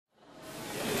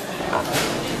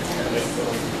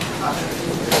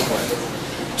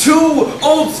Two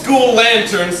old-school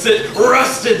lanterns sit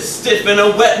rusted stiff in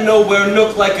a wet nowhere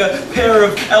nook like a pair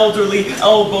of elderly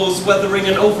elbows weathering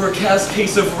an overcast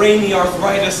case of rainy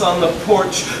arthritis on the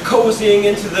porch, cozying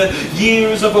into the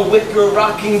years of a wicker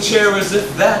rocking chair as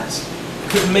if that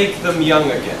could make them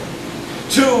young again.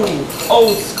 Two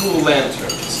old-school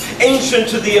lanterns, ancient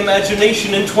to the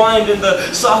imagination, entwined in the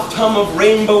soft hum of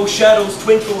rainbow shadows,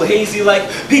 twinkle hazy like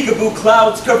peekaboo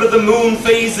clouds, cover the moon,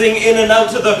 phasing in and out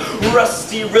to the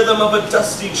rusty rhythm of a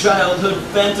dusty childhood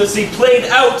fantasy, played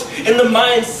out in the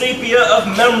mind's sepia of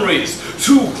memories,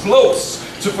 too close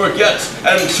to forget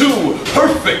and too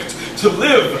perfect to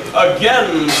live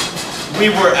again. We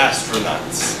were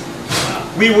astronauts.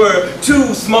 We were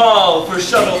too small for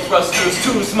shuttle thrusters,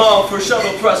 too small for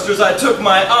shuttle thrusters. I took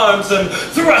my arms and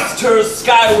thrust hers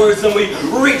skywards, and we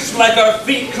reached like our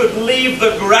feet could leave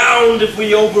the ground if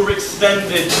we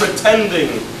overextended, pretending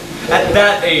at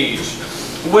that age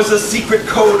was a secret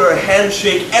code or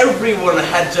handshake everyone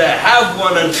had to have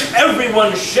one, and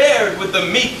everyone shared with the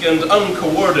meek and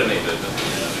uncoordinated.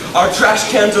 Our trash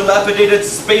can dilapidated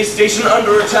space station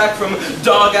under attack from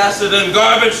dog acid and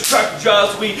garbage truck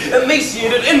jaws. We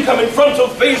emaciated incoming frontal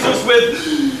phasers with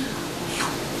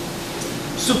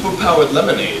superpowered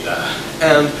lemonade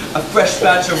and a fresh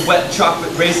batch of wet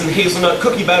chocolate raisin hazelnut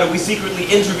cookie batter we secretly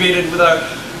integrated with our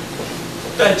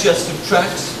digestive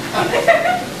tracts.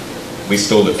 We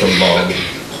stole it from Mom.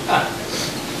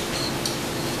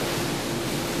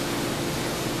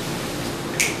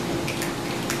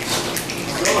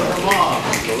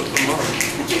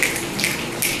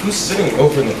 Who's sitting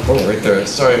over in the corner right there?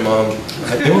 Sorry, Mom.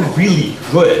 They were really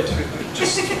good.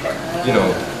 Just, you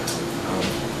know.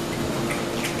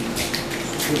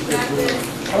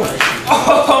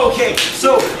 Oh, okay.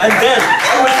 So, and then,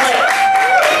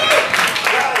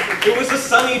 it was a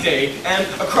sunny day, and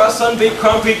across sun-baked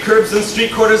concrete curbs and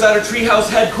street corners at our treehouse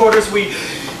headquarters, we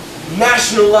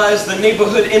nationalized the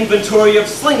neighborhood inventory of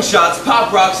slingshots,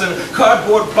 pop rocks, and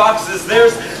cardboard boxes.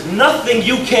 There's nothing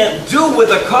you can't do with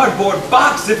a cardboard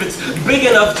box if it's big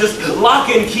enough. Just lock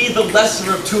and key the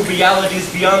lesser of two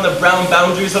realities beyond the brown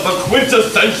boundaries of a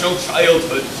quintessential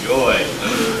childhood joy.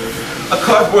 A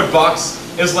cardboard box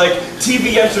is like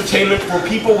TV entertainment for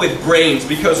people with brains,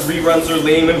 because reruns are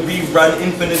lame and rerun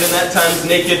infinite and at times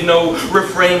naked. No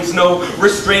refrains, no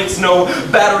restraints, no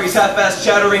batteries, half-assed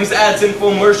chatterings, ads,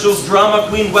 infomercials, drama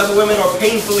queen, weather women, or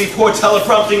painfully poor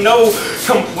teleprompting. No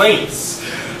complaints.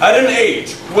 At an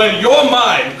age when your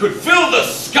mind could fill the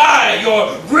sky,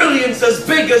 your brilliance as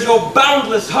big as your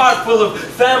boundless heart, full of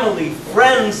family,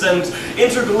 friends, and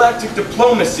intergalactic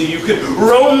diplomacy, you could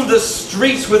roam the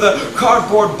streets with a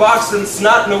cardboard box and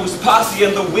snot-nosed posse,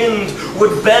 and the wind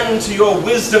would bend to your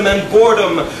wisdom, and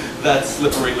boredom, that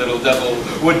slippery little devil,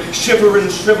 would shiver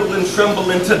and shrivel and tremble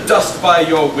into dust by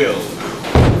your will.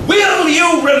 Will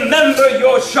you remember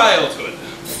your childhood?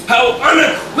 How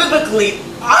unequivocally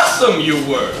awesome you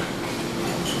were!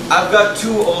 I've got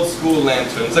two old school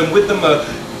lanterns, and with them a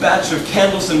batch of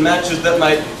candles and matches that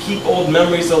might keep old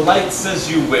memories alight. Says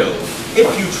you will,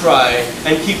 if you try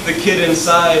and keep the kid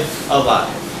inside alive.